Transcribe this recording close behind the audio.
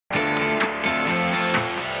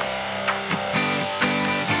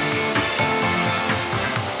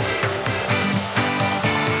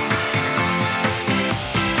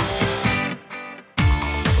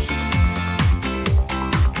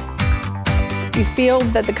You feel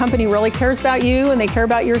that the company really cares about you and they care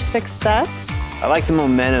about your success? I like the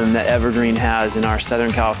momentum that Evergreen has in our Southern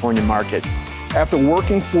California market. After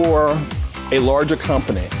working for a larger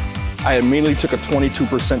company, I immediately took a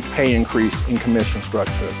 22% pay increase in commission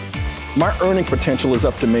structure. My earning potential is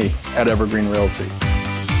up to me at Evergreen Realty.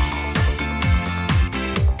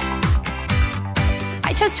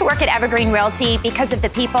 I chose to work at Evergreen Realty because of the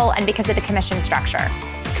people and because of the commission structure.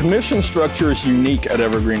 Commission structure is unique at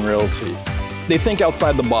Evergreen Realty. They think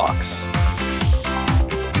outside the box.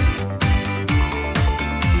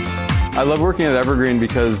 I love working at Evergreen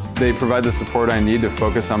because they provide the support I need to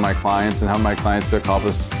focus on my clients and help my clients to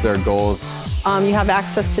accomplish their goals. You have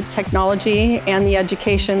access to technology and the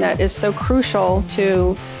education that is so crucial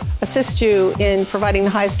to assist you in providing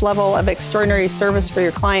the highest level of extraordinary service for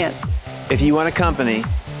your clients. If you want a company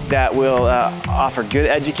that will offer good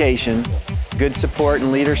education, good support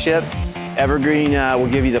and leadership, Evergreen will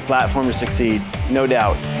give you the platform to succeed, no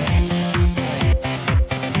doubt.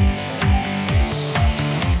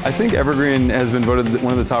 I think Evergreen has been voted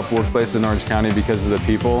one of the top workplaces in Orange County because of the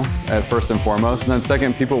people, first and foremost. And then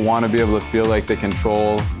second, people want to be able to feel like they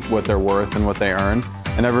control what they're worth and what they earn.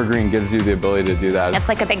 And Evergreen gives you the ability to do that. It's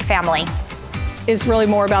like a big family. It's really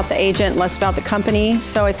more about the agent, less about the company.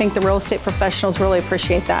 So I think the real estate professionals really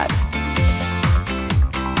appreciate that.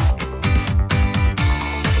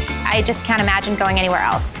 I just can't imagine going anywhere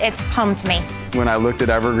else. It's home to me. When I looked at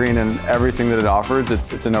Evergreen and everything that it offers,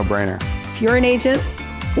 it's a no-brainer. If you're an agent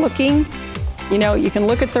looking, you can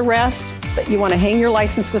look at the rest, but you want to hang your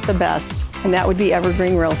license with the best, and that would be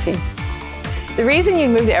Evergreen Realty. The reason you'd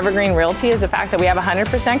move to Evergreen Realty is the fact that we have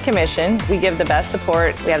 100% commission, we give the best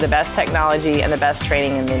support, we have the best technology and the best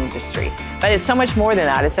training in the industry. But it's so much more than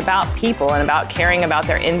that. It's about people and about caring about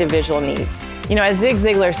their individual needs. As Zig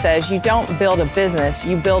Ziglar says, you don't build a business,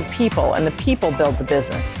 you build people, and the people build the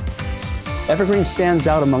business. Evergreen stands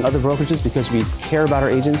out among other brokerages because we care about our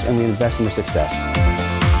agents and we invest in their success.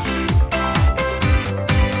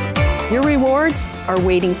 Your rewards are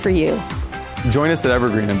waiting for you. Join us at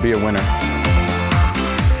Evergreen and be a winner.